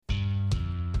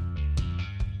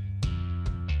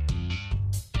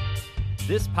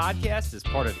This podcast is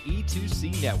part of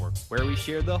E2C Network, where we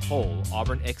share the whole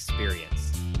Auburn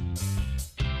experience.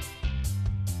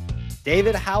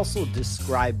 David Housel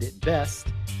described it best.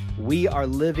 We are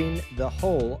living the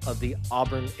whole of the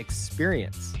Auburn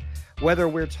experience. Whether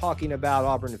we're talking about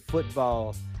Auburn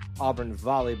football, Auburn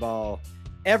volleyball,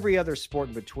 every other sport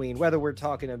in between, whether we're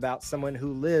talking about someone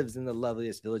who lives in the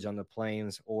loveliest village on the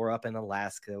plains or up in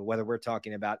Alaska, whether we're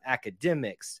talking about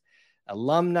academics,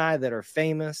 alumni that are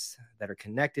famous, that are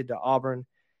connected to Auburn,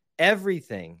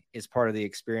 everything is part of the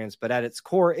experience. But at its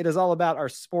core, it is all about our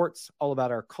sports, all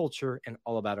about our culture, and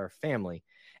all about our family.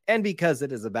 And because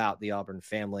it is about the Auburn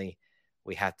family,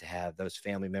 we have to have those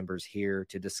family members here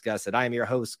to discuss it. I am your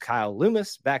host, Kyle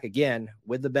Loomis, back again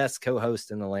with the best co-host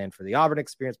in the land for the Auburn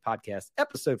Experience Podcast,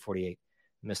 episode 48,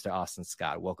 Mr. Austin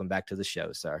Scott. Welcome back to the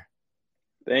show, sir.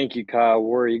 Thank you, Kyle.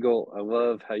 War Eagle. I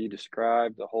love how you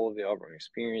describe the whole of the Auburn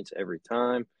experience every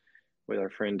time with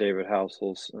our friend David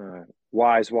Housel's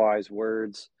wise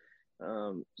words.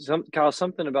 Kyle,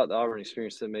 something about the Auburn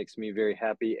experience that makes me very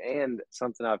happy and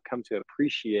something I've come to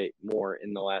appreciate more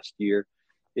in the last year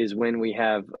is when we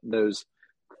have those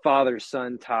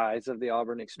father-son ties of the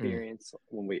Auburn experience.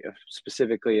 When we,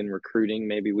 specifically in recruiting,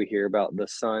 maybe we hear about the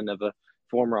son of a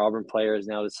former Auburn player has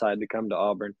now decided to come to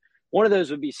Auburn. One of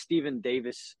those would be Stephen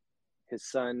Davis. His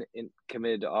son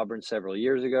committed to Auburn several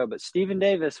years ago, but Stephen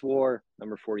Davis wore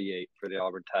number 48 for the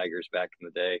Auburn Tigers back in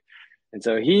the day. And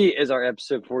so he is our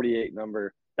episode 48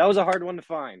 number. That was a hard one to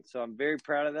find, so I'm very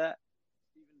proud of that.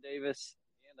 Stephen Davis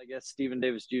and I guess Stephen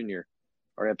Davis Jr.,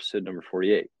 our episode number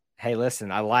 48. Hey,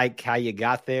 listen, I like how you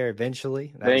got there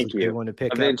eventually. That Thank was a you. good one to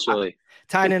pick Eventually. up.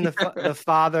 Tying in the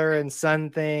father and son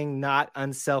thing, not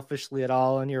unselfishly at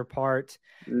all on your part.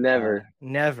 Never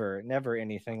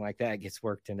Anything like that gets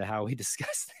worked into how we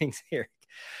discuss things here.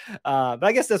 But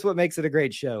I guess that's what makes it a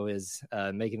great show is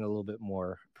making it a little bit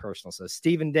more personal. So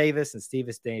Stephen Davis and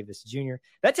Stephen Davis Jr.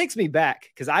 That takes me back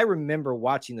because I remember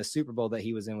watching the Super Bowl that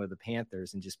he was in with the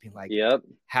Panthers and just being like, yep.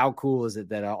 How cool is it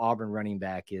that an Auburn running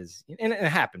back is, and it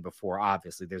happened before,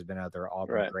 obviously there's been other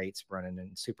Auburn greats running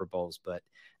in Super Bowls, but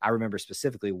I remember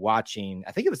specifically watching,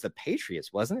 I think it was the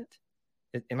Patriots, wasn't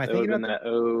it? Am I thinking about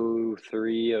that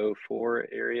 03, 04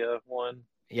 area one?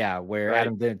 Yeah, where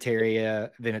Adam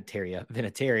Vinatieri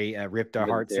ripped our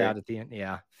hearts out at the end.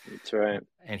 Yeah, that's right.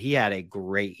 And he had a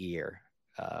great year.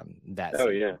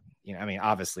 Season. Yeah. You know, I mean,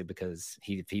 obviously because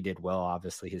he did well.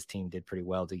 Obviously, his team did pretty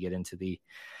well to get into the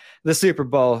Super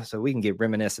Bowl. So we can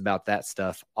reminisce about that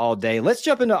stuff all day. Let's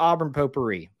jump into Auburn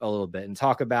potpourri a little bit and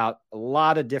talk about a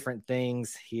lot of different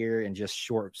things here in just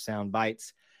short sound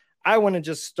bites. I want to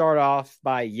just start off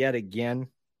by yet again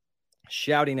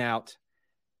shouting out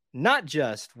not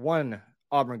just one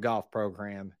Auburn golf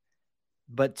program,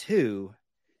 but two.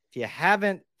 If you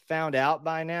haven't found out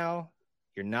by now,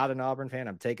 you're not an Auburn fan.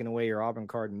 I'm taking away your Auburn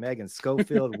card. Megan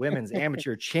Schofield, women's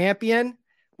amateur champion.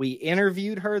 We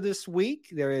interviewed her this week.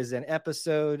 There is an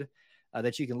episode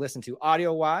that you can listen to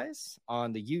audio-wise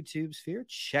on the YouTube sphere.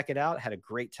 Check it out. Had a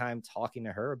great time talking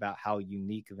to her about how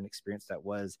unique of an experience that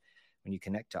was when you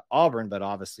connect to Auburn, but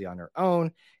obviously on her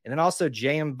own. And then also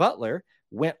J.M. Butler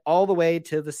went all the way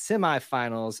to the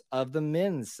semifinals of the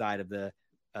men's side of the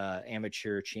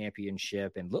amateur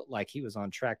championship and looked like he was on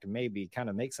track to maybe kind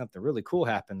of make something really cool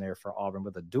happen there for Auburn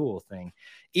with a dual thing.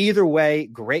 Either way,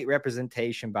 great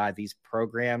representation by these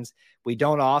programs. We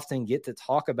don't often get to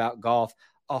talk about golf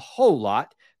a whole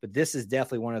lot, but this is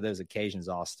definitely one of those occasions,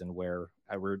 Austin, where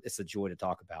it's a joy to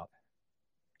talk about.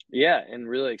 Yeah, and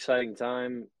really exciting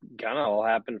time. Kind of all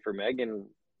happened for Megan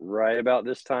right about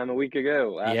this time a week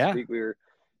ago. Last week we were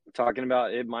talking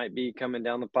about it might be coming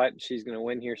down the pipe. She's going to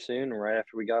win here soon. And right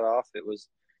after we got off,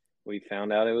 we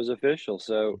found out it was official.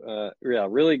 So,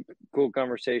 really cool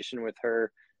conversation with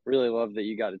her. Really love that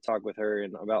you got to talk with her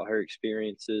and about her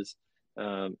experiences.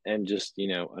 And just,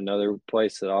 another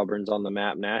place that Auburn's on the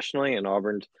map nationally, and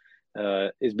Auburn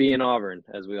is being Auburn,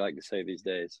 as we like to say these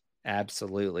days.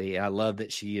 Absolutely. I love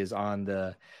that she is on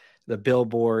the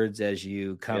billboards as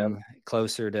you come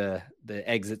closer to the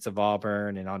exits of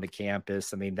Auburn and onto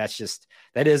campus. I mean, that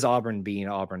is Auburn being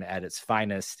Auburn at its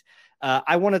finest.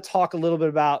 I want to talk a little bit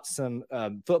about some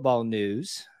football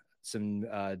news, some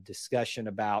discussion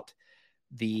about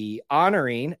the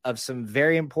honoring of some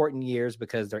very important years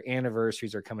because their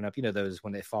anniversaries are coming up. You know, those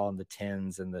when they fall in the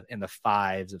 10s and the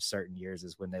 5s of certain years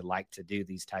is when they like to do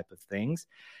these type of things.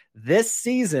 This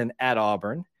season at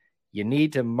Auburn, you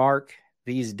need to mark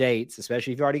these dates,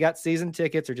 especially if you've already got season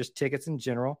tickets or just tickets in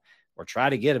general, or try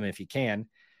to get them if you can.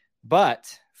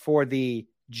 But for the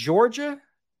Georgia,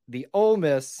 the Ole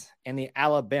Miss, and the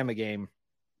Alabama game,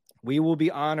 we will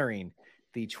be honoring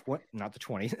the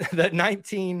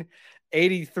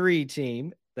 1983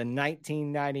 team, the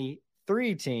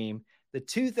 1993 team, the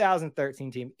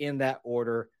 2013 team, in that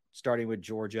order, starting with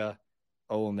Georgia,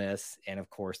 Ole Miss, and of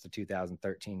course the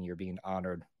 2013 year being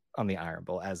honored on the Iron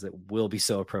Bowl, as it will be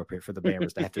so appropriate for the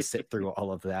Bama's to have to sit through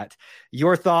all of that.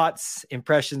 Your thoughts,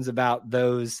 impressions about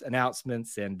those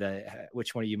announcements, and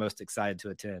which one are you most excited to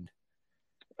attend?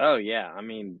 Oh, yeah. I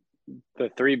mean, the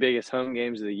three biggest home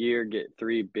games of the year get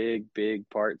three big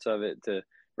parts of it to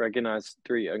recognize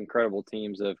three incredible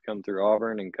teams that have come through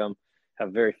Auburn and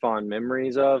have very fond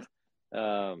memories of.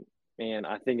 And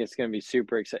I think it's going to be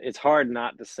super exciting. It's hard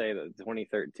not to say that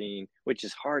 2013, which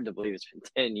is hard to believe, it's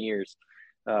been 10 years,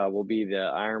 will be the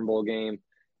Iron Bowl game.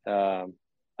 I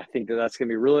think that's going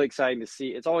to be really exciting to see.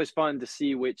 It's always fun to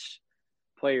see which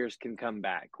players can come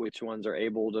back, which ones are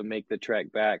able to make the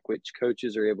trek back, which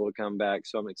coaches are able to come back.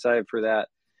 So I'm excited for that.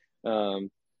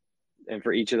 And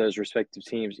for each of those respective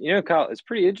teams. You know, Kyle, it's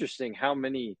pretty interesting how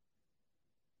many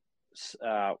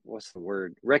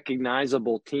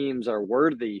recognizable teams are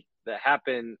worthy that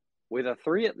happen with a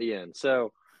 3 at the end.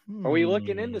 So are we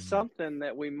looking into something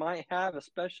that we might have a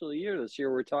special year this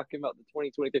year? We're talking about the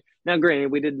 2023. Now,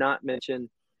 granted, we did not mention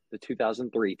the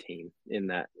 2003 team in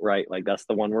that, right? Like, that's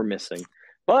the one we're missing.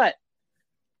 But,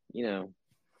 you know,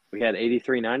 we had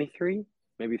 83, 93,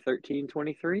 maybe 13,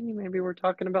 23. Maybe we're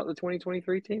talking about the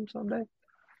 2023 team someday.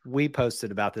 We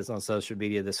posted about this on social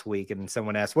media this week, and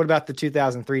someone asked, what about the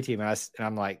 2003 team? And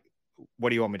I'm like, what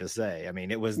do you want me to say? I mean,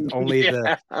 it was only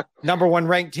the number one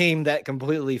ranked team that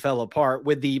completely fell apart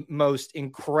with the most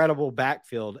incredible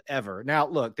backfield ever. Now,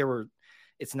 look,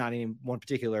 it's not any one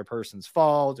particular person's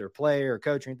fault or player or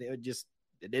coach or anything.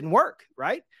 It didn't work,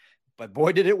 right? But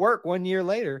boy, did it work 1 year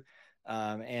later.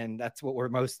 And that's what we're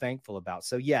most thankful about.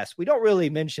 So yes, we don't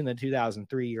really mention the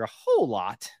 2003 year a whole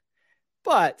lot,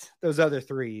 but those other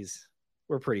threes,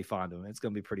 we're pretty fond of them. It's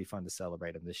going to be pretty fun to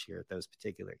celebrate them this year at those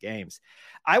particular games.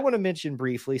 I want to mention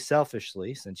briefly,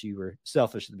 selfishly, since you were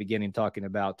selfish at the beginning talking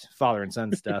about father and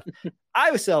son stuff,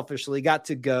 I was selfishly got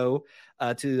to go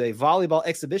to a volleyball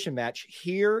exhibition match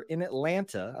here in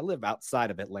Atlanta. I live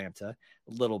outside of Atlanta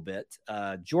a little bit.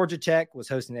 Georgia Tech was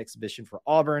hosting an exhibition for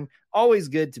Auburn. Always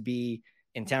good to be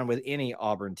in town with any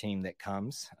Auburn team that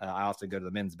comes. I often go to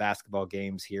the men's basketball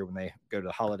games here when they go to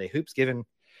the Holiday Hoops Given.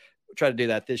 We'll try to do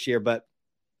that this year, but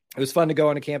it was fun to go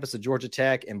on the campus of Georgia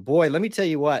Tech. And boy, let me tell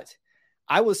you what,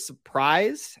 I was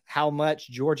surprised how much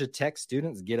Georgia Tech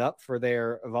students get up for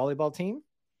their volleyball team.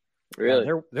 Really?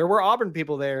 There were Auburn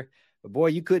people there, but boy,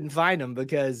 you couldn't find them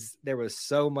because there was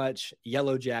so much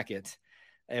yellow jacket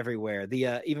everywhere.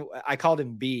 Even I called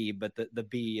him B, but the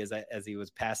B as he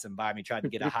was passing by me tried to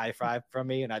get a high five from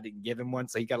me, and I didn't give him one,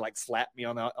 so he got like slapped me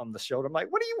on the shoulder. I'm like,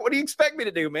 what do you expect me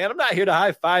to do, man? I'm not here to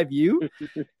high five you.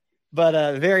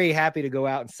 But very happy to go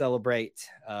out and celebrate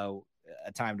a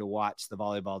time to watch the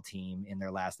volleyball team in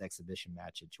their last exhibition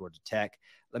match at Georgia Tech.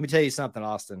 Let me tell you something,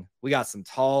 Austin. We got some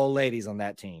tall ladies on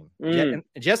that team. And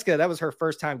Jessica, that was her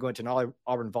first time going to an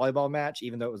Auburn volleyball match,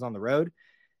 even though it was on the road.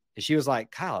 And she was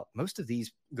like, Kyle, most of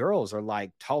these girls are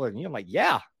like taller than you. I'm like,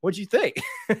 yeah, what'd you think?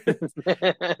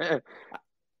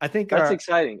 I think that's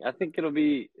exciting. I think it'll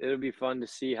be fun to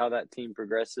see how that team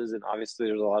progresses. And obviously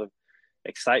there's a lot of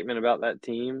excitement about that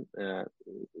team.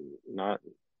 Not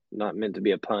meant to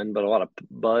be a pun, but a lot of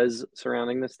buzz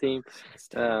surrounding this team.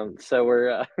 So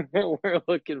we're we're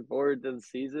looking forward to the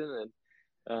season,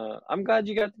 and I'm glad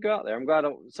you got to go out there. I'm glad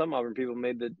some Auburn people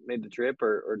made the trip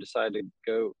or decided to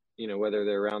go. You know, whether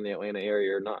they're around the Atlanta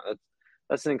area or not.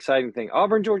 That's an exciting thing.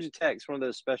 Auburn Georgia Tech is one of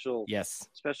those special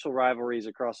rivalries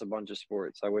across a bunch of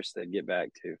sports. I wish they'd get back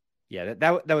to. Yeah,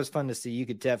 that was fun to see. You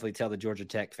could definitely tell the Georgia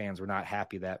Tech fans were not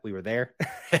happy that we were there.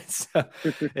 So,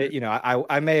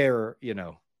 I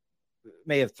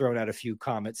may have thrown out a few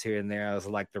comments here and there. I was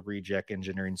like the reject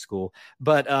engineering school,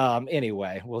 but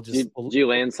anyway, did you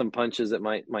land some punches that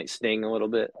might sting a little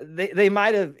bit? They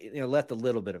might have left a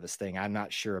little bit of a sting. I'm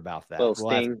not sure about that. We'll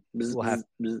have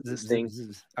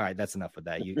sting. All right, that's enough with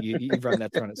that. You've run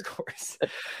its course.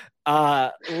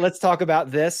 Let's talk about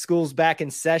this. School's back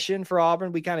in session for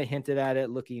Auburn. We kind of hinted at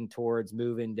it, looking towards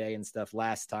move-in day and stuff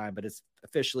last time, but it's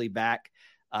officially back.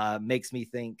 Makes me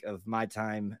think of my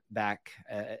time back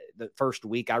the first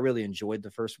week. I really enjoyed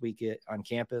the first week on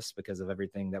campus because of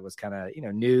everything that was kind of,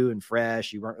 new and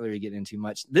fresh. You weren't really getting into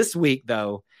much. This week,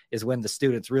 though, is when the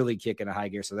students really kick in a high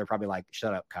gear. So they're probably like,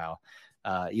 shut up, Kyle.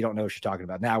 You don't know what you're talking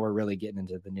about. Now we're really getting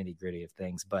into the nitty gritty of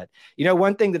things. But,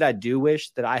 one thing that I do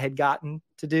wish that I had gotten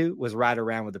to do was ride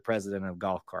around with the president of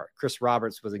golf cart. Chris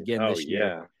Roberts was again this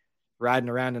year riding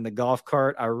around in the golf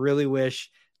cart. I really wish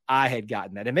I had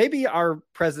gotten that. And maybe our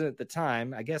president at the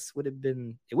time, I guess, it wouldn't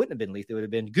have been Leith. It would have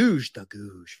been Googe the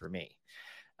Googe for me.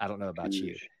 I don't know about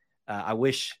you. I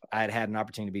wish I had an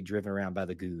opportunity to be driven around by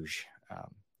the Googe.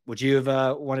 Would you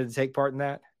have wanted to take part in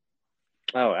that?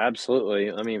 Oh,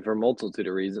 absolutely. I mean, for a multitude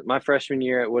of reasons. My freshman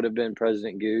year, it would have been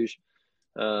President Googe.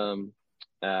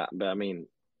 But I mean,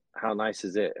 how nice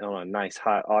is it on a nice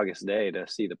hot August day to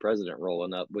see the president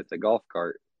rolling up with the golf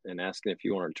cart and asking if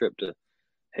you want a trip to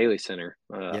Haley Center?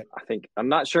 Yep. I'm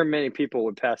not sure many people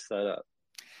would pass that up.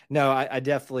 No, I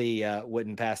definitely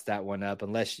wouldn't pass that one up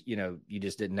unless, you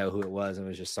just didn't know who it was and it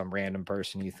was just some random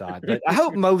person you thought. But I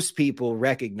hope most people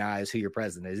recognize who your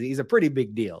president is. He's a pretty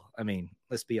big deal. I mean,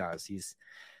 let's be honest. He's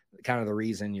kind of the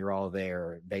reason you're all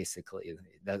there, basically.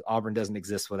 That Auburn doesn't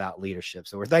exist without leadership.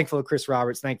 So we're thankful of Chris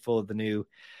Roberts, thankful of the new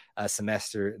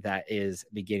semester that is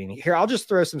beginning. Here, I'll just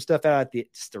throw some stuff out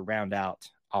just to round out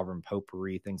Auburn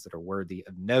potpourri, things that are worthy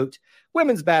of note.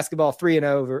 Women's basketball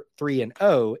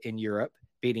 3-0 in Europe,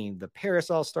 beating the Paris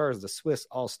All-Stars, the Swiss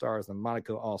All-Stars, the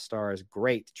Monaco All-Stars.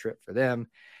 Great trip for them.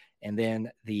 And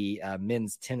then the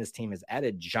men's tennis team has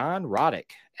added John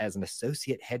Roddick as an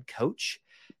associate head coach.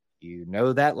 You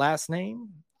know that last name?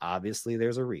 Obviously,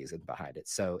 there's a reason behind it.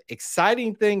 So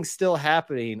exciting things still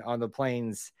happening on the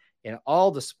Plains in all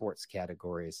the sports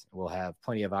categories. We'll have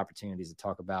plenty of opportunities to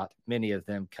talk about, many of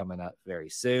them coming up very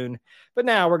soon. But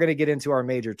now we're going to get into our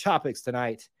major topics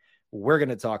tonight. We're going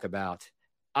to talk about,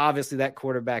 obviously, that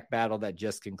quarterback battle that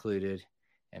just concluded.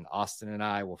 And Austin and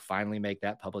I will finally make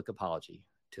that public apology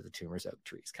to the Toomer's Oak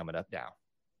Trees coming up now.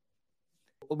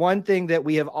 One thing that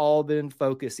we have all been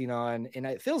focusing on, and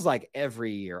it feels like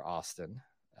every year, Austin,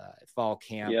 fall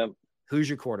camp, Yep. Who's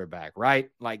your quarterback,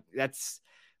 right? Like that's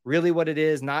really what it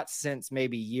is. Not since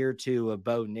maybe year two of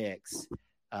Bo Nix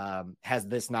has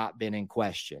this not been in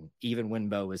question, even when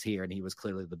Bo was here and he was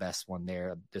clearly the best one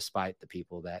there, despite the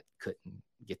people that couldn't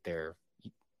get there.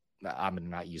 I'm going to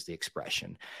not use the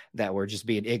expression that we're just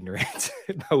being ignorant.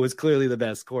 Bo was clearly the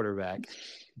best quarterback.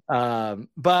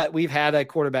 But we've had a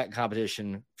quarterback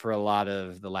competition for a lot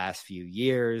of the last few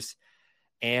years.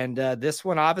 And this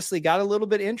one obviously got a little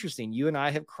bit interesting. You and I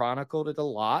have chronicled it a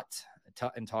lot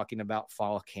in talking about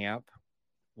fall camp.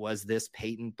 Was this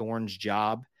Peyton Thorne's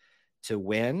job to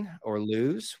win or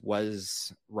lose?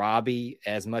 Was Robbie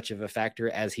as much of a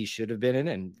factor as he should have been in,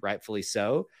 and rightfully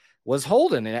so? Was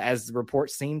Holden, as the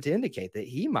reports seem to indicate, that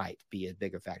he might be a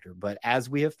bigger factor. But as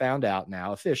we have found out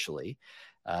now officially,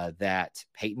 that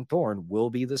Peyton Thorne will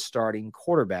be the starting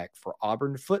quarterback for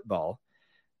Auburn football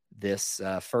this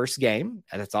first game.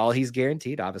 And that's all he's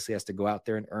guaranteed. Obviously has to go out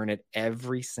there and earn it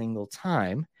every single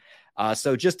time.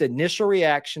 So just initial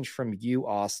reactions from you,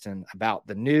 Austin, about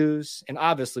the news. And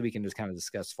obviously we can just kind of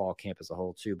discuss fall camp as a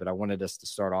whole too, but I wanted us to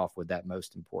start off with that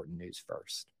most important news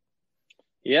first.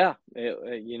 Yeah,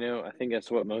 I think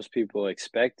that's what most people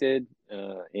expected,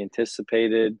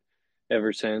 anticipated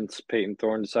ever since Peyton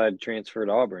Thorne decided to transfer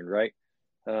to Auburn, right?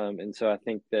 And so I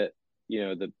think that,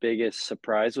 the biggest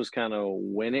surprise was kind of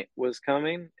when it was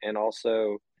coming and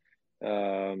also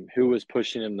who was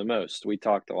pushing him the most. We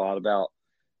talked a lot about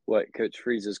what Coach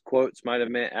Freeze's quotes might have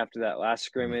meant after that last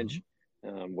scrimmage.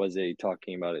 Mm-hmm. Was he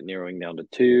talking about it narrowing down to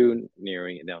 2,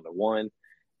 narrowing it down to 1?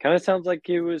 Kind of sounds like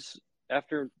he was,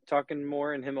 after talking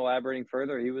more and him elaborating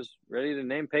further, he was ready to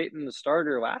name Peyton the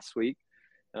starter last week.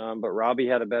 But Robbie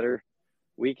had a better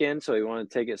weekend, so he wanted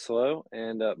to take it slow.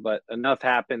 And but enough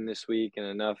happened this week and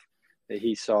enough that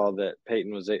he saw that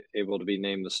Peyton was able to be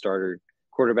named the starter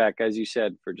quarterback, as you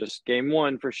said, for just game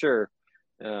 1 for sure.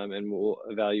 And we'll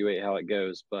evaluate how it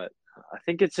goes. But I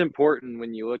think it's important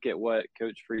when you look at what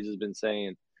Coach Freeze has been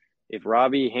saying. If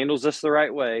Robbie handles this the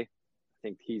right way, I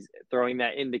think he's throwing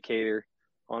that indicator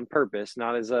on purpose,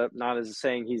 not as a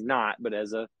saying he's not, but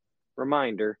as a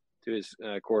reminder to his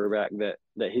quarterback that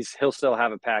he'll still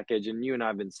have a package. And you and I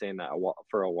have been saying that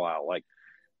for a while. Like,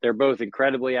 they're both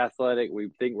incredibly athletic. We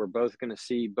think we're both going to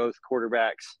see both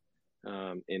quarterbacks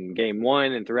in game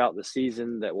 1 and throughout the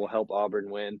season that will help Auburn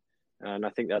win. And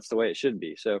I think that's the way it should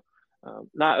be. So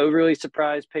not overly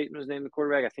surprised Peyton was named the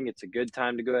quarterback. I think it's a good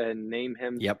time to go ahead and name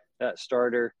him that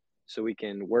starter so we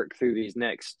can work through these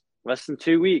next less than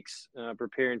 2 weeks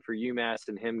preparing for UMass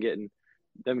and getting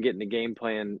the game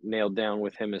plan nailed down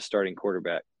with him as starting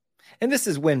quarterback. And this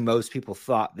is when most people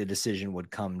thought the decision would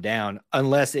come down,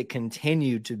 unless it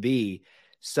continued to be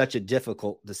such a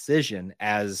difficult decision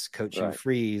as Coach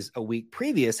Freeze a week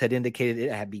previous had indicated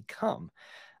it had become.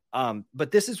 But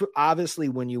this is obviously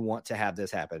when you want to have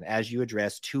this happen, as you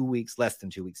address 2 weeks, less than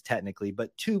 2 weeks technically,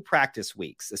 but 2 practice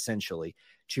weeks essentially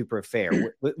to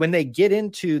prepare. When they get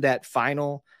into that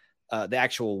final the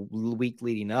actual week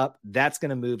leading up, that's going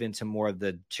to move into more of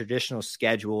the traditional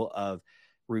schedule of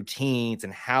routines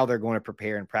and how they're going to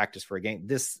prepare and practice for a game.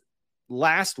 This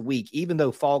last week, even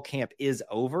though fall camp is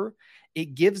over,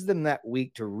 it gives them that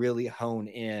week to really hone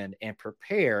in and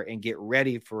prepare and get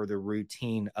ready for the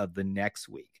routine of the next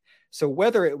week. So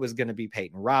whether it was going to be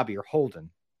Peyton, Robbie, or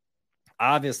Holden,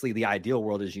 obviously the ideal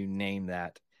world is you name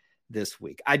that this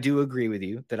week. I do agree with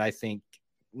you that I think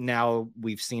now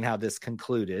we've seen how this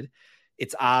concluded.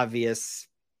 It's obvious,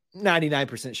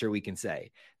 99% sure we can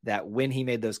say that when he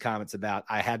made those comments about,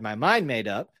 I had my mind made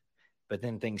up, but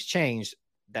then things changed,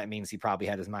 that means he probably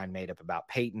had his mind made up about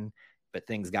Peyton, but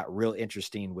things got real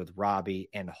interesting with Robbie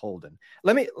and Holden.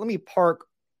 Let me park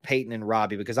Peyton and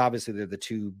Robbie because obviously they're the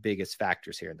two biggest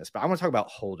factors here in this, but I want to talk about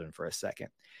Holden for a second.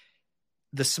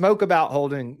 The smoke about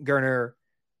Holden Geriner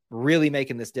really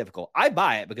making this difficult. I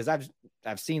buy it because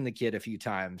I've seen the kid a few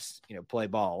times, play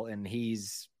ball, and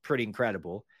he's pretty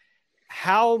incredible.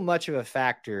 How much of a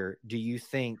factor do you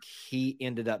think he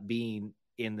ended up being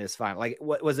in this final? Like,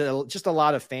 what was it? Just a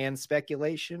lot of fan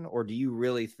speculation, or do you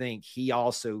really think he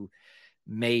also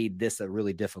made this a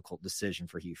really difficult decision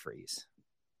for Hugh Freeze?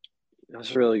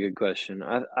 That's a really good question.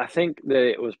 I think that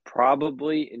it was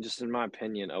probably, just in my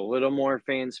opinion, a little more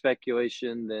fan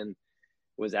speculation than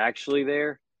was actually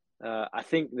there. I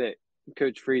think that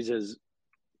Coach Freeze has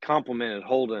complimented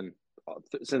Holden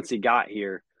since he got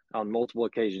here on multiple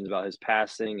occasions about his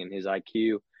passing and his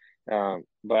IQ.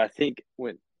 But I think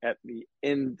when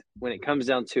it comes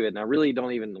down to it, and I really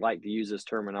don't even like to use this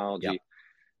terminology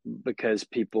because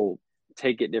people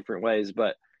take it different ways,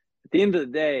 but at the end of the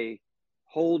day,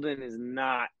 Holden is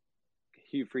not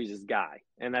Hugh Freeze's guy.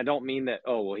 And I don't mean that,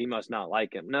 he must not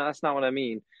like him. No, that's not what I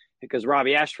mean, because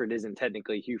Robbie Ashford isn't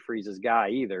technically Hugh Freeze's guy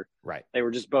either. Right. They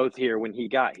were just both here when he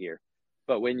got here.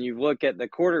 But when you look at the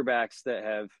quarterbacks that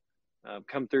have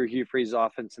come through Hugh Freeze's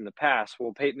offense in the past,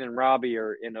 well, Peyton and Robbie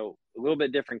are in a little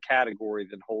bit different category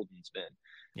than Holden's been.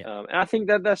 Yeah. And I think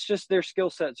that's just their skill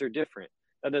sets are different.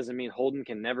 That doesn't mean Holden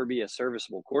can never be a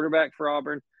serviceable quarterback for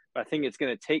Auburn, but I think it's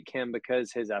going to take him,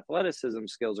 because his athleticism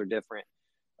skills are different,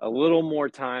 a little more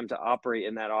time to operate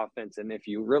in that offense. And if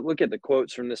you look at the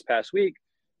quotes from this past week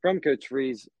from Coach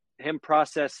Freeze, him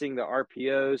processing the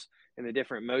RPOs and the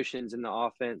different motions in the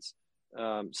offense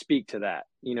speak to that.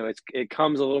 It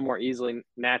comes a little more easily,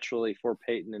 naturally for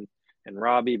Peyton and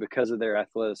Robbie because of their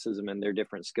athleticism and their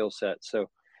different skill sets.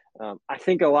 So I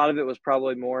think a lot of it was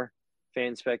probably more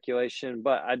fan speculation,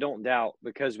 but I don't doubt,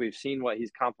 because we've seen what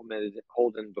he's complimented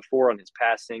Holden before on his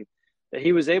passing, that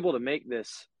he was able to make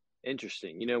this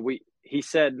interesting. He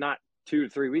said not 2 to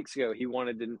 3 weeks ago he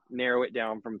wanted to narrow it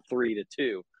down from 3 to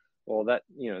 2. Well, that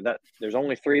there's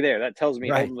only 3 there. That tells me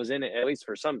Right. Holden was in it at least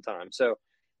for some time. So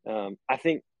I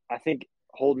think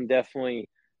Holden definitely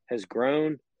has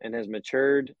grown and has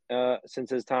matured since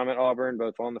his time at Auburn,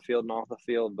 both on the field and off the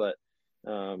field. But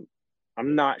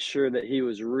I'm not sure that he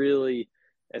was really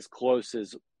as close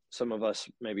as some of us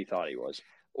maybe thought he was.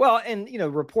 Well, and,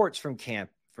 reports from camp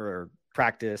for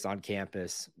practice on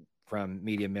campus from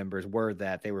media members were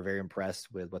that they were very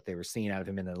impressed with what they were seeing out of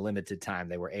him in the limited time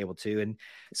they were able to. And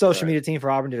social media team for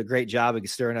Auburn did a great job of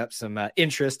stirring up some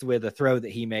interest with a throw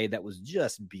that he made that was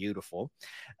just beautiful.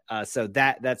 So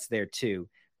that's there too.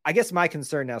 I guess my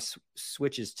concern now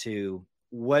switches to,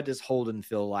 what does Holden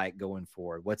feel like going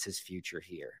forward? What's his future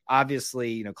here?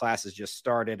 Obviously, classes just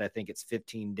started. I think it's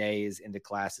 15 days into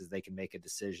classes they can make a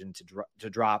decision to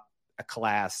drop a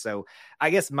class. So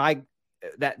I guess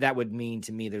that would mean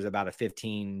to me there's about a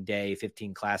 15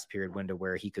 class period window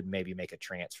where he could maybe make a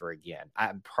transfer again.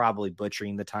 I'm probably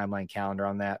butchering the timeline calendar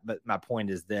on that, but my point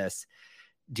is this: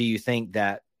 do you think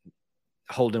that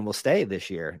Holden will stay this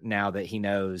year now that he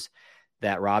knows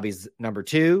that Robbie's number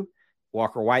 2?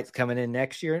 Walker White's coming in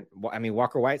next year. I mean,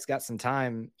 Walker White's got some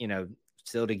time,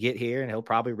 still to get here, and he'll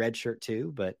probably redshirt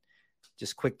too. But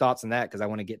just quick thoughts on that, because I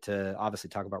want to get to obviously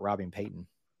talk about Robbie and Peyton.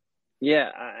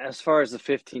 Yeah, as far as the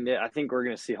 15 day, I think we're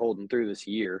going to see Holden through this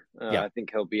year. I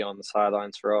think he'll be on the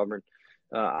sidelines for Auburn.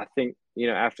 I think,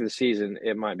 after the season,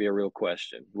 it might be a real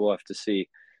question. We'll have to see.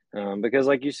 Because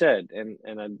like you said, and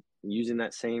I'm using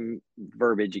that same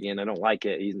verbiage again, I don't like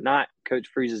it. He's not Coach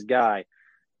Freeze's guy.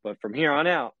 But from here on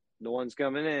out, the ones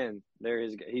coming in,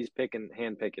 he's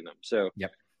hand-picking them. So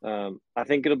I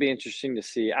think it'll be interesting to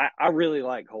see. I really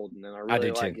like Holden, and I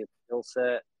really like his skill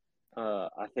set.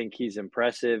 I think he's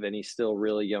impressive, and he's still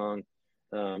really young.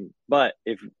 But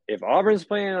if Auburn's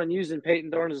planning on using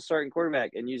Peyton Thorne as a starting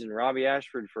quarterback and using Robbie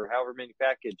Ashford for however many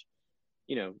package,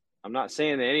 I'm not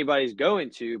saying that anybody's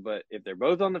going to, but if they're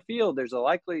both on the field, there's a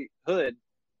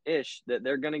likelihood-ish that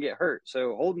they're going to get hurt.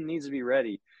 So Holden needs to be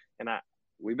ready. And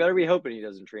we better be hoping he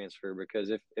doesn't transfer, because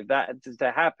if that is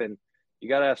to happen, you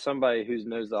got to have somebody who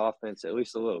knows the offense at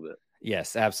least a little bit.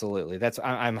 Yes, absolutely.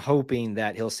 I'm hoping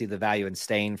that he'll see the value in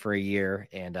staying for a year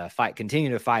and continue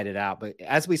to fight it out. But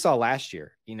as we saw last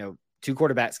year, two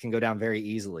quarterbacks can go down very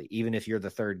easily. Even if you're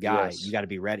the third guy, Yes. You got to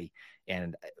be ready.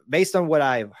 And based on what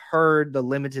I've heard, the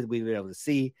limited we've been able to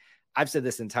see, I've said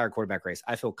this entire quarterback race,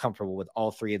 I feel comfortable with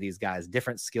all three of these guys,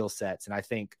 different skill sets. And I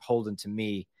think Holden, to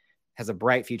me, has a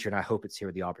bright future, and I hope it's here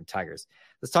with the Auburn Tigers.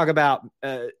 Let's talk about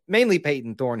mainly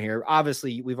Peyton Thorne here.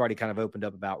 Obviously, we've already kind of opened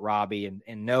up about Robbie,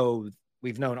 and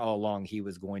we've known all along he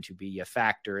was going to be a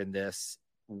factor in this,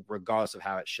 regardless of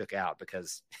how it shook out,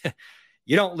 because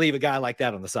you don't leave a guy like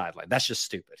that on the sideline. That's just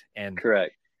stupid. And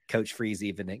correct. Coach Freeze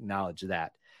even acknowledged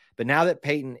that. But now that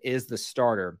Peyton is the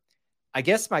starter, I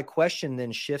guess my question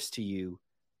then shifts to you.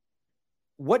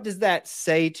 What does that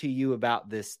say to you about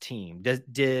this team?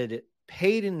 Did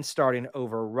Peyton starting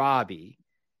over Robbie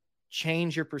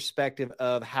change your perspective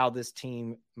of how this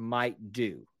team might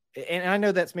do? And I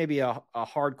know that's maybe a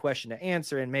hard question to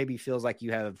answer, and maybe feels like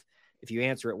if you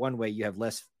answer it one way, you have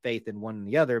less faith in one than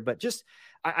the other. But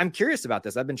I'm curious about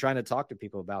this. I've been trying to talk to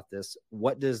people about this.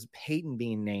 What does Peyton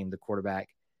being named the quarterback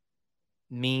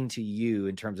mean to you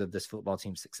in terms of this football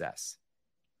team's success?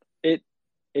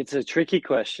 It's a tricky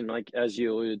question, like as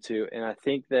you alluded to, and I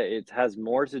think that it has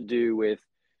more to do with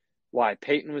why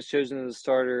Peyton was chosen as a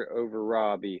starter over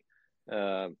Robbie.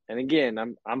 And again,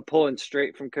 I'm pulling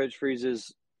straight from Coach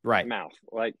Freeze's mouth.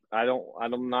 Like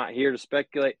I'm not here to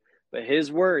speculate, but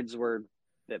his words were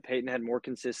that Peyton had more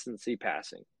consistency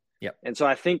passing. Yep. And so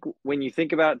I think when you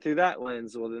think about it through that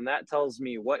lens, well, then that tells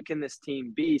me, what can this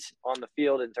team be on the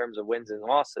field in terms of wins and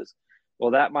losses?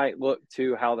 Well, that might look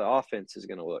to how the offense is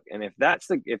going to look. And if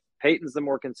Peyton's the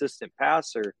more consistent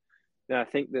passer, then I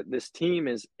think that this team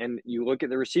is, and you look at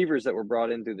the receivers that were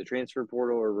brought in through the transfer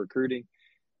portal or recruiting,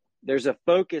 there's a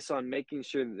focus on making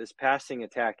sure that this passing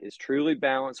attack is truly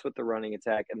balanced with the running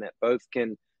attack, and that both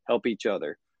can help each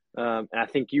other. And I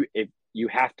think if you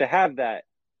have to have that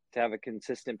to have a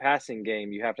consistent passing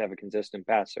game, you have to have a consistent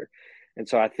passer. And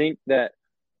so I think that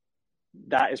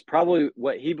is probably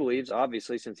what he believes,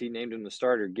 obviously, since he named him the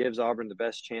starter, gives Auburn the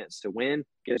best chance to win,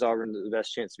 gives Auburn the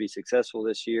best chance to be successful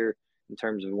this year in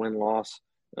terms of win-loss,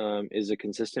 is a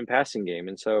consistent passing game.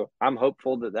 And so I'm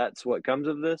hopeful that that's what comes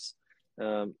of this.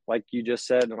 Like you just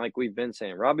said, and like we've been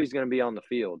saying, Robbie's going to be on the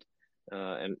field.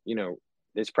 And,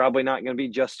 it's probably not going to be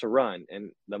just to run.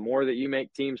 And the more that you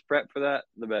make teams prep for that,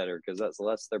 the better, because that's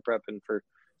less they're prepping for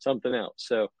something else.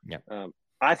 So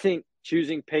I think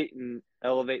choosing Peyton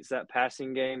elevates that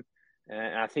passing game.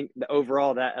 And I think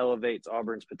overall that elevates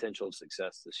Auburn's potential of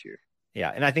success this year.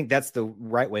 Yeah, and I think that's the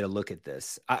right way to look at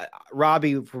this.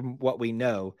 Robbie, from what we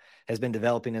know, has been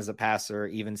developing as a passer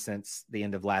even since the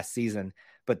end of last season.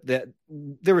 But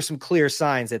there were some clear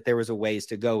signs that there was a ways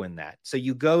to go in that. So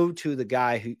you go to the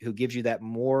guy who gives you that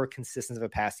more consistent of a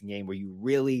passing game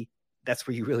that's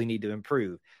where you really need to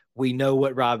improve. We know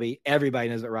everybody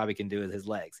knows what Robbie can do with his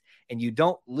legs. And you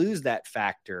don't lose that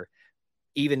factor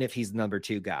even if he's the number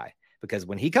 2 guy. Because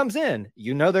when he comes in,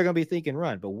 they're going to be thinking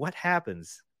run. But what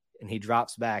happens? And he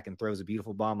drops back and throws a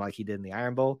beautiful bomb like he did in the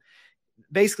Iron Bowl.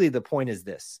 Basically, the point is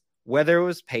this: whether it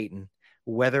was Peyton,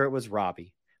 whether it was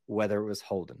Robbie, whether it was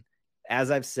Holden,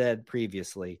 as I've said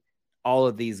previously, all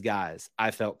of these guys I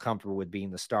felt comfortable with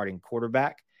being the starting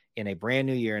quarterback in a brand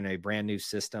new year, in a brand new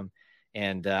system.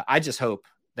 And I just hope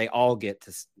they all get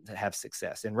to have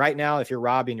success. And right now, if you're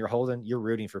Robbie and you're Holden, you're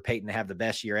rooting for Peyton to have the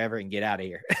best year ever and get out of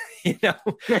here.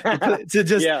 To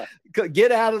just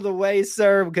get out of the way,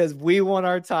 sir, because we want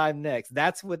our time next.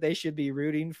 That's what they should be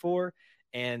rooting for.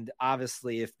 And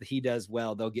obviously, if he does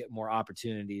well, they'll get more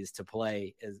opportunities to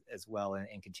play as well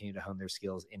and continue to hone their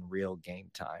skills in real game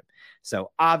time.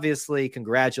 So obviously,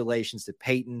 congratulations to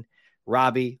Peyton,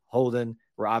 Robbie, Holden.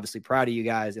 We're obviously proud of you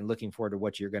guys and looking forward to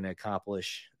what you're going to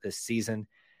accomplish this season.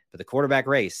 But the quarterback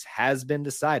race has been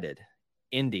decided,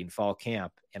 ending fall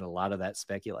camp and a lot of that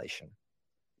speculation.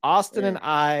 Austin and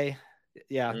I,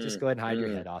 just go ahead and hide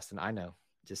your head, Austin. I know.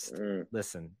 Just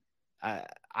listen.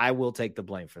 I will take the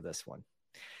blame for this one.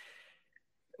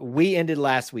 We ended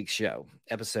last week's show,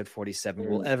 episode 47.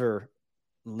 Will ever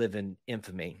live in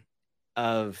infamy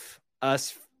of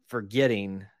us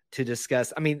forgetting to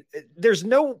discuss. I mean, there's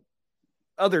no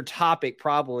other topic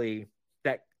probably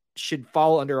that should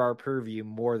fall under our purview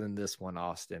more than this one,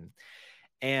 Austin.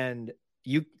 And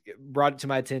you brought it to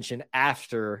my attention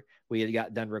after we had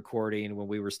got done recording, when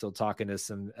we were still talking to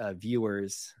some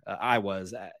viewers.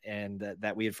 That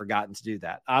we had forgotten to do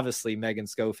that. Obviously, Megan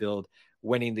Schofield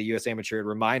winning the U.S. Amateur had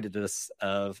reminded us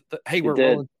of,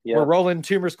 we're rolling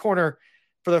Toomer's corner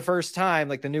for the first time,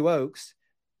 like the New Oaks.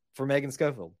 for Megan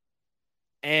Schofield.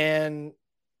 And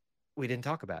we didn't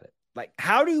talk about it. Like,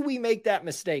 how do we make that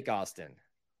mistake, Austin?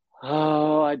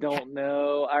 Oh, I don't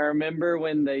know. I remember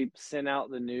when they sent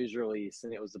out the news release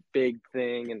and it was a big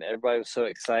thing and everybody was so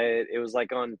excited. It was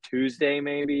like on Tuesday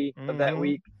maybe of that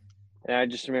week. And I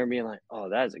just remember being like, oh,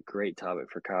 that is a great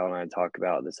topic for Kyle and I to talk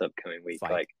about this upcoming week.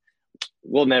 Like,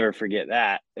 we'll never forget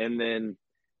that. And then,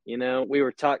 you know, we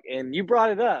were talking, and you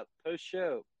brought it up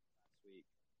post-show last week.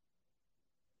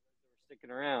 We're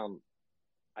sticking around.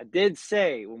 I did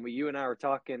say when you and I were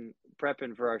talking,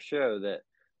 prepping for our show, that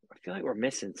I feel like we're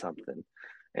missing something.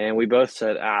 And we both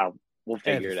said, we'll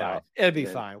figure it out. It'll be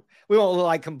fine. We won't look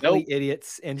like complete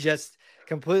idiots and just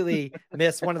completely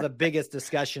miss one of the biggest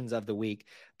discussions of the week.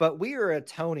 But we are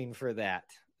atoning for that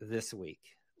this week.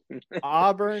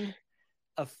 Auburn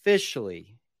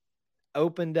officially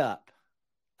opened up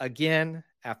again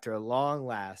after a long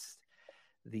last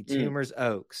the Toomer's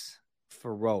Oaks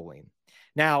for rolling.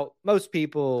 Now, most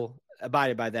people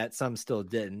abided by that. Some still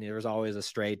didn't. There was always a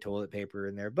stray toilet paper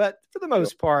in there. But for the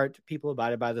most part, people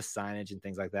abided by the signage and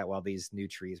things like that while these new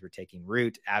trees were taking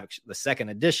root. The second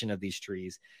edition of these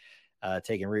trees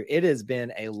taking root. It has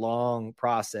been a long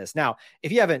process. Now,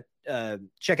 if you haven't,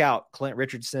 check out Clint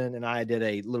Richardson and I did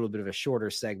a little bit of a shorter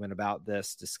segment about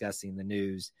this, discussing the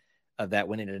news of that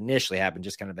when it initially happened,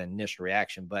 just kind of an initial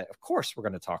reaction. But of course, we're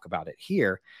going to talk about it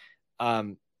here.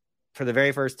 For the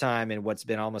very first time in what's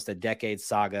been almost a decade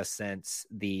saga since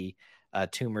the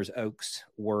Toomer's Oaks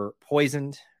were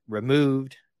poisoned,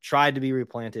 removed, tried to be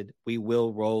replanted, we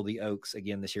will roll the Oaks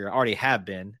again this year. Already have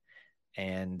been.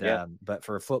 And but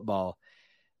for football,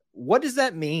 what does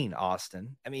that mean,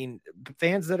 Austin? I mean,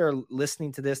 fans that are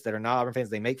listening to this that are not Auburn fans,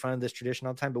 they make fun of this tradition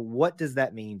all the time. But what does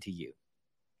that mean to you?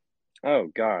 Oh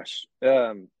gosh,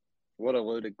 what a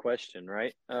loaded question,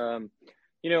 right?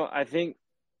 You know, I think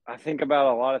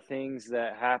about a lot of things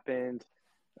that happened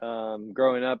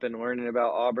growing up and learning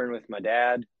about Auburn with my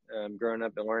dad. Growing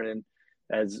up and learning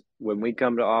as when we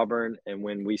come to Auburn and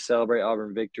when we celebrate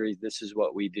Auburn victories, this is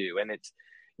what we do, and it's,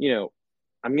 you know,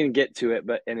 I'm going to get to it,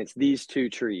 and it's these two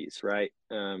trees, right?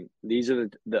 These are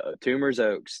the Toomer's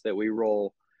Oaks that we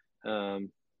roll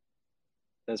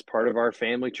as part of our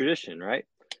family tradition, right?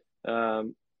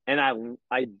 And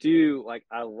I do like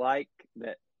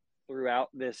that throughout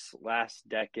this last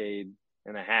decade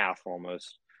and a half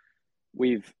almost,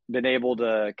 we've been able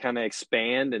to kind of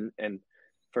expand and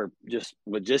for just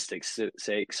logistics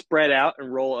sake, spread out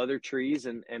and roll other trees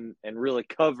and really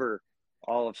cover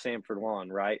all of Sanford Lawn,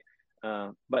 right?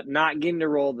 But not getting to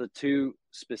roll the two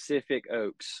specific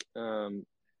oaks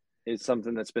is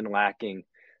something that's been lacking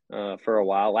for a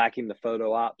while, lacking the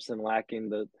photo ops and lacking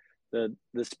the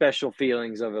special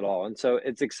feelings of it all. And so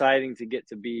it's exciting to get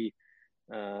to be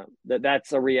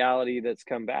that's a reality that's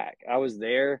come back. I was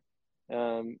there,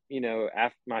 you know,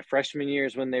 after my freshman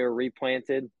years when they were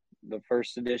replanted, the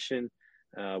first edition,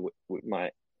 with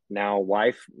my now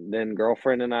wife, then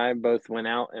girlfriend, and I both went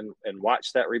out and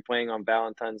watched that replaying on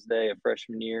Valentine's Day of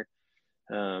freshman year.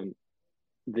 I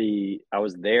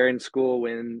was there in school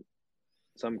when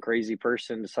some crazy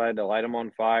person decided to light them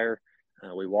on fire.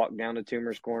 We walked down to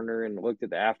Toomer's Corner and looked at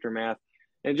the aftermath,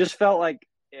 and it just felt like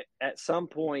at some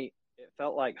point it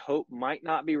felt like hope might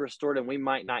not be restored and we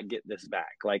might not get this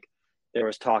back. Like there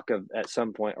was talk of at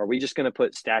some point, are we just going to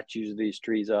put statues of these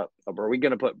trees up? Or are we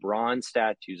going to put bronze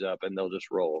statues up and they'll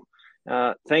just roll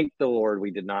them? Thank the Lord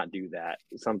we did not do that.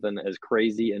 Something as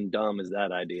crazy and dumb as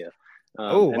that idea.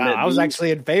 Oh, wow. I was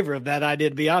actually in favor of that idea,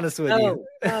 to be honest with you.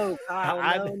 No,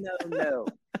 Kyle, no.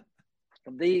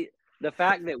 The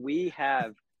fact that we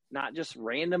have not just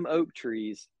random oak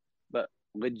trees, but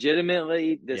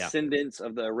legitimately descendants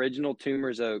of the original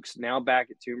Toomer's Oaks, now back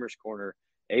at Toomer's Corner,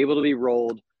 able to be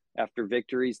rolled after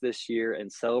victories this year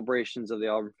and celebrations of the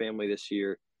Auburn family this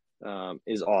year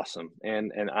is awesome.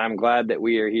 And I'm glad that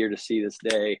we are here to see this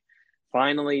day.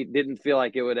 Finally, didn't feel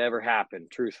like it would ever happen.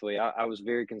 Truthfully, I was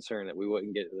very concerned that we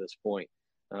wouldn't get to this point.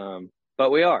 But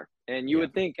we are. And you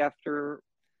would think after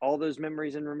all those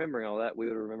memories and remembering all that, we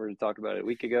would remember to talk about it a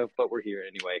week ago, but we're here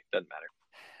anyway. Doesn't matter.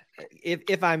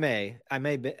 If I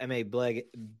may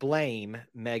blame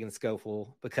Megan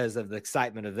Schofield because of the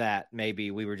excitement of that. Maybe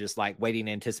we were just like waiting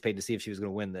to anticipate to see if she was going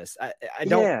to win this. I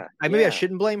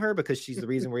shouldn't blame her because she's the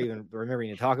reason we're even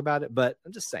remembering to talk about it. But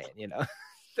I'm just saying, you know,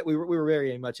 that we were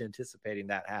very much anticipating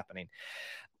that happening.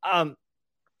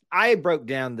 I broke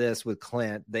down this with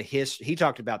Clint. He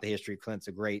talked about the history. Clint's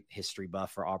a great history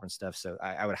buff for Auburn stuff. So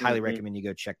I would highly recommend you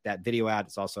go check that video out.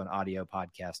 It's also an audio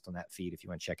podcast on that feed if you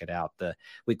want to check it out.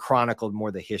 We chronicled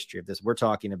more the history of this. We're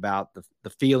talking about the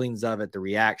feelings of it, the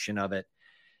reaction of it.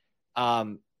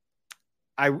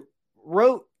 I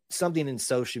wrote something in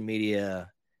social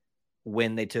media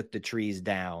when they took the trees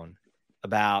down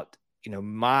about,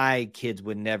 my kids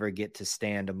would never get to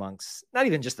stand amongst not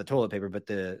even just the toilet paper, but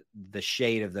the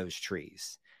shade of those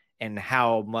trees, and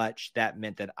how much that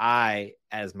meant that I,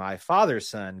 as my father's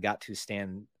son, got to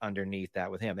stand underneath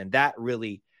that with him. And that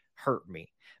really hurt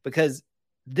me, because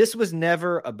this was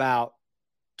never about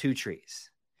two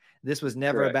trees. This was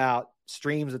never about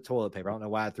streams of toilet paper. I don't know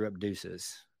why I threw up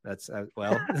deuces. That's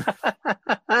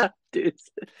Deuces.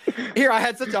 Here I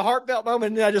had such a heartfelt moment,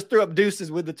 and then I just threw up deuces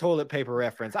with the toilet paper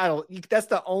reference. That's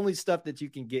the only stuff that you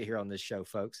can get here on this show,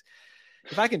 folks.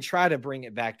 If I can try to bring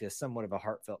it back to somewhat of a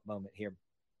heartfelt moment here,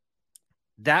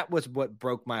 that was what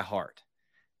broke my heart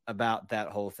about that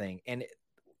whole thing. And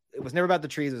it was never about the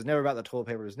trees. It was never about the toilet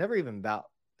paper. It was never even about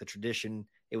the tradition.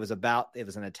 It was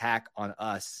an attack on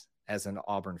us as an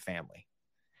Auburn family.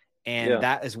 And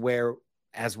that is where,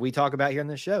 as we talk about here in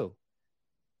the show,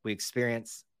 we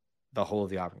experience the whole of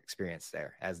the Auburn experience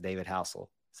there, as David Housel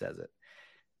says it.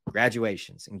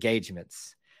 Graduations,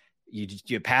 engagements.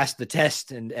 You passed the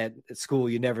test at school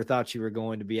you never thought you were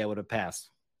going to be able to pass.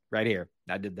 Right here,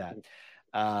 I did that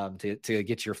to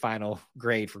get your final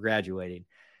grade for graduating.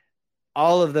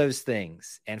 All of those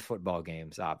things, and football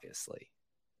games, obviously,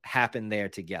 happen there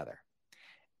together.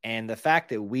 And the fact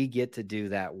that we get to do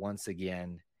that once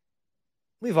again,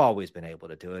 we've always been able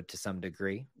to do it to some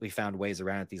degree. We found ways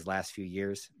around it these last few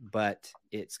years, but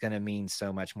it's going to mean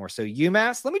so much more. So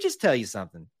UMass, let me just tell you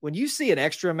something. When you see an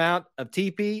extra amount of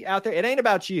TP out there, it ain't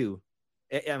about you.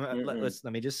 Let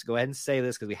me just go ahead and say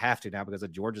this, because we have to now because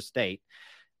of Georgia State.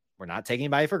 We're not taking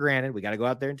anybody for granted. We got to go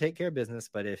out there and take care of business.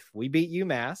 But if we beat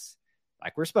UMass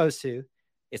like we're supposed to,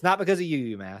 it's not because of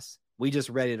you, UMass. We just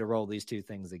ready to roll these two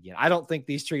things again. I don't think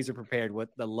these trees are prepared with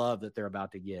the love that they're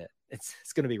about to get. It's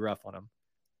going to be rough on them.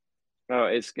 Oh,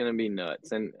 it's going to be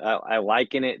nuts. And I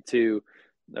liken it to,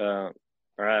 or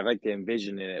I like to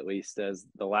envision it at least as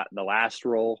the last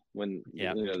roll when,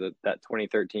 that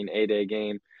 2013 A-Day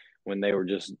game when they were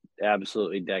just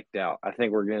absolutely decked out. I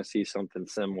think we're going to see something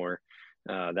similar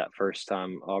that first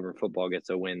time Auburn football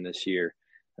gets a win this year.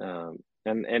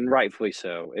 And rightfully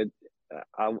so.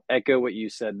 I'll echo what you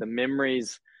said. The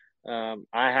memories I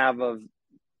have of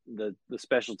the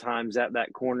special times at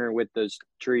that corner with those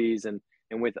trees and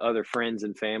with other friends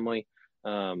and family.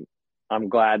 I'm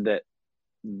glad that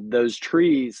those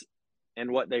trees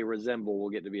and what they resemble will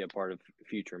get to be a part of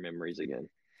future memories again.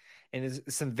 And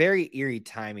it's some very eerie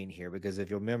timing here, because if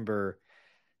you'll remember,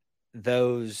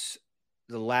 the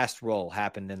last roll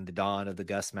happened in the dawn of the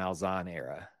Gus Malzahn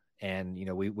era. And,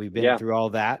 we've been through all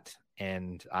that,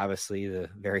 and obviously the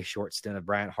very short stint of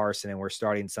Bryant Harsin, and we're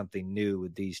starting something new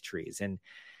with these trees. And,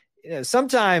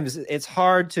 sometimes it's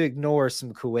hard to ignore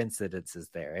some coincidences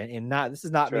there. And this is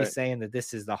not me saying that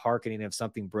this is the hearkening of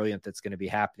something brilliant that's going to be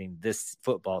happening this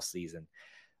football season,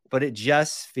 but it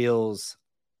just feels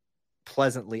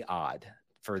pleasantly odd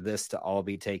for this to all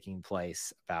be taking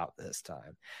place about this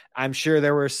time. I'm sure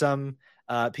there were some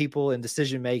people in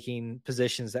decision-making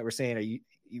positions that were saying,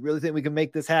 you really think we can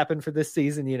make this happen for this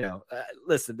season?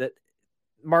 Listen, that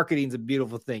marketing's a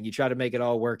beautiful thing. You try to make it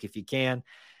all work if you can.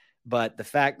 But the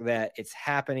fact that it's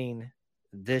happening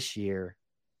this year,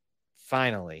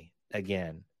 finally,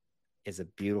 again, is a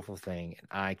beautiful thing. And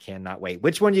I cannot wait.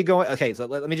 Which one you going? Okay, so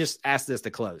let me just ask this to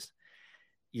close.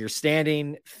 You're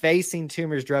standing facing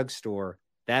Toomer's drugstore.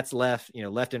 That's left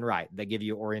and right. They give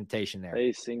you orientation there.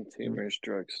 Facing Toomer's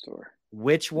drugstore.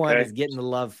 Which one is getting the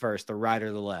love first, the right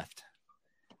or the left?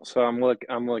 So I'm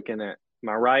looking at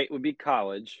my right would be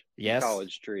college. Yes.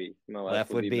 College tree. My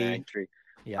left would be Mag tree.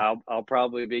 Yeah. I'll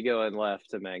probably be going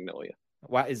left to Magnolia.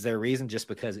 Why is there a reason? Just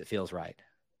because it feels right?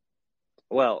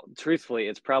 Well, truthfully,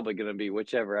 it's probably going to be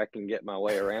whichever I can get my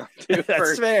way around to. That's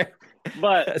first. Fair.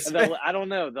 But I don't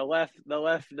know. The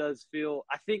left does feel.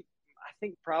 I think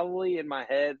probably in my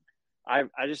head, I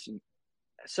just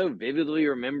so vividly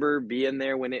remember being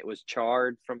there when it was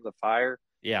charred from the fire.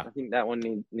 Yeah, I think that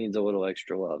one needs a little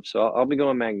extra love. So I'll be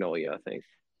going Magnolia, I think.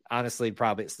 Honestly,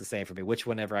 probably it's the same for me. Which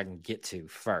whenever I can get to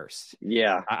first.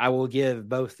 Yeah. I will give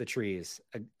both the trees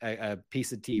a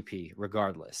piece of TP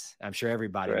regardless. I'm sure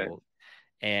everybody will.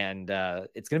 And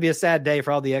it's going to be a sad day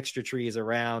for all the extra trees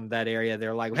around that area.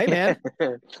 They're like, hey, man,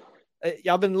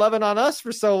 y'all been loving on us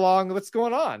for so long. What's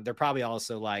going on? They're probably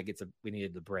also like, we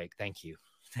needed the break. Thank you.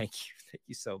 Thank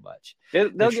you so much.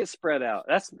 They'll get spread out.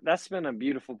 That's been a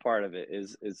beautiful part of it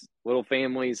is little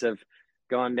families have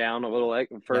gone down a little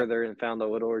further and found a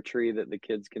littler tree that the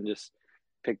kids can just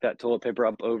pick that toilet paper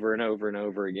up over and over and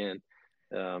over again.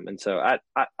 And so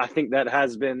I think that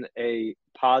has been a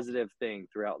positive thing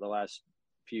throughout the last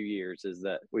few years is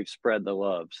that we've spread the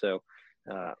love. So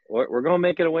We're going to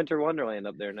make it a winter wonderland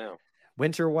up there now.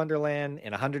 Winter wonderland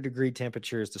and 100-degree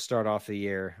temperatures to start off the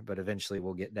year, but eventually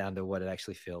we'll get down to what it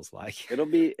actually feels like.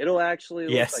 It'll actually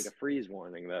look Yes. like a freeze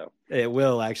warning, though. It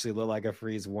will actually look like a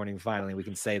freeze warning. Finally, we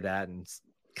can say that and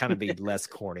kind of be less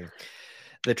corny.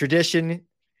 The tradition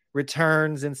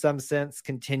returns in some sense,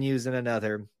 continues in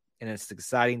another, and it's an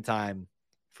exciting time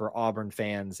for Auburn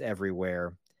fans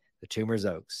everywhere. The Toomer's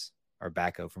Oaks are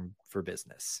back open for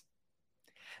business.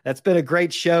 That's been a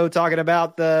great show talking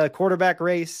about the quarterback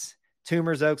race.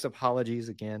 Toomer's Oaks, apologies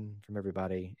again from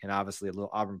everybody, and obviously a little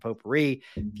Auburn potpourri.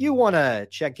 If you want to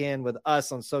check in with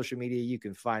us on social media, you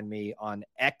can find me on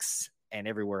X and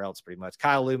everywhere else pretty much.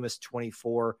 Kyle Loomis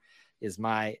 24 is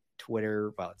my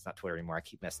Twitter. Well, it's not Twitter anymore. I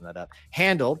keep messing that up.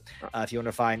 Handle. If you want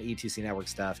to find E2C Network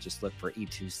stuff, just look for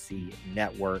E2C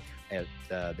Network at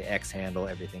the X handle,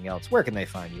 everything else. Where can they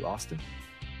find you, Austin?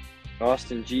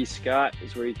 Austin G. Scott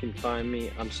is where you can find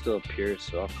me. I'm still a Pierce,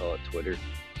 so I'll call it Twitter.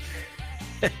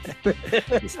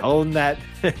 Just holding that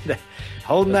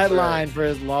line for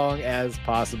as long as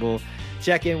possible.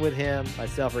 Check in with him,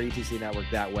 myself, or E2C Network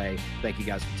that way. Thank you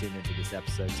guys for tuning into this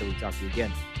episode. So we talk to you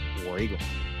again. War Eagle.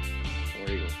 War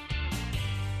Eagle.